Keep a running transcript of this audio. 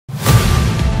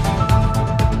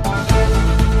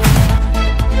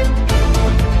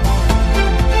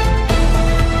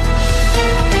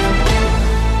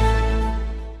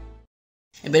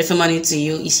beautiful morning to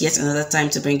you. It's yet another time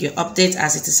to bring you updates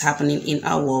as it is happening in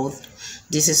our world.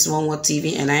 This is One Word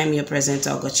TV and I am your presenter,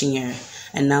 Ogochinyere.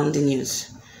 And now the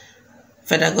news.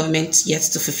 Federal government yet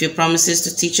to fulfill promises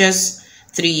to teachers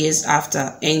 3 years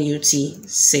after NUT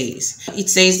says. It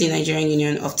says the Nigerian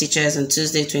Union of Teachers on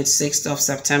Tuesday, 26th of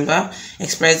September,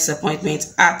 expressed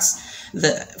disappointment at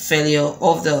the failure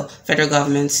of the federal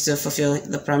government to fulfill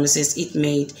the promises it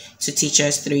made to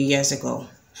teachers 3 years ago.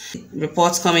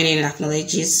 Reports coming in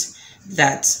acknowledges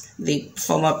that the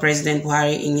former President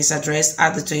Buhari, in his address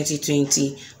at the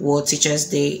 2020 World Teachers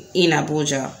Day in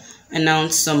Abuja,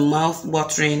 announced some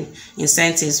mouth-watering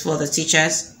incentives for the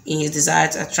teachers in his desire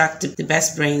to attract the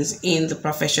best brains in the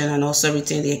profession and also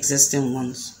retain the existing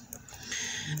ones.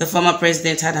 The former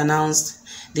president had announced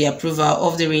the approval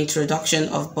of the reintroduction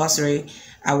of bursary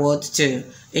award to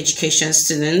education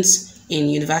students in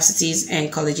universities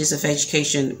and colleges of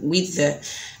education with the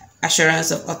assurance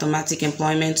of automatic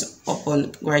employment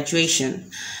upon graduation,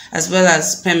 as well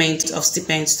as payment of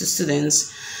stipends to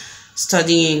students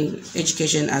studying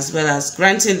education, as well as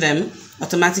granting them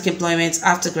automatic employment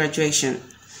after graduation.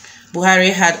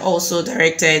 Buhari had also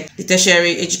directed the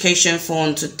Tertiary Education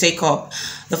Fund to take up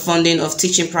the funding of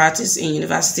teaching practice in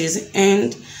universities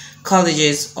and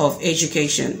colleges of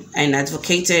education and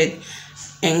advocated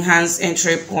enhanced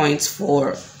entry points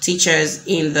for teachers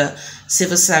in the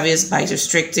civil service by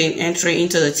restricting entry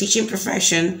into the teaching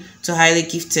profession to highly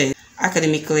gifted,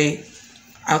 academically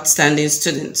outstanding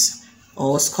students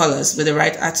or scholars with the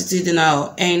right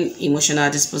attitudinal and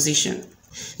emotional disposition.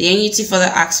 The NUT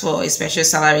further asked for a special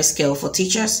salary scale for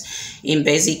teachers in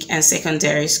basic and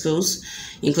secondary schools,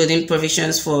 including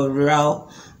provisions for rural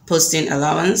posting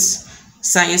allowance,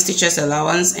 science teachers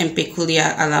allowance, and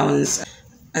peculiar allowance,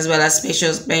 as well as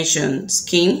special pension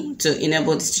scheme to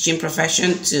enable the teaching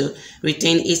profession to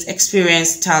retain its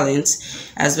experienced talent,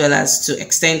 as well as to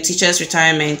extend teachers'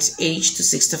 retirement age to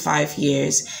 65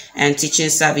 years and teaching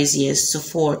service years to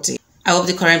 40. I hope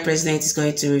the current president is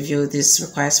going to review this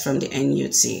request from the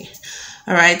NUT.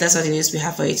 Alright, that's all the news we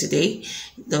have for you today.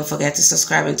 Don't forget to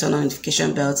subscribe and turn on the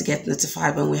notification bell to get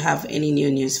notified when we have any new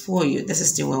news for you. This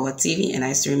is the One Word TV and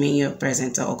I still remain your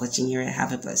presenter, Ogochinyere.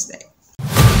 Have a blessed day.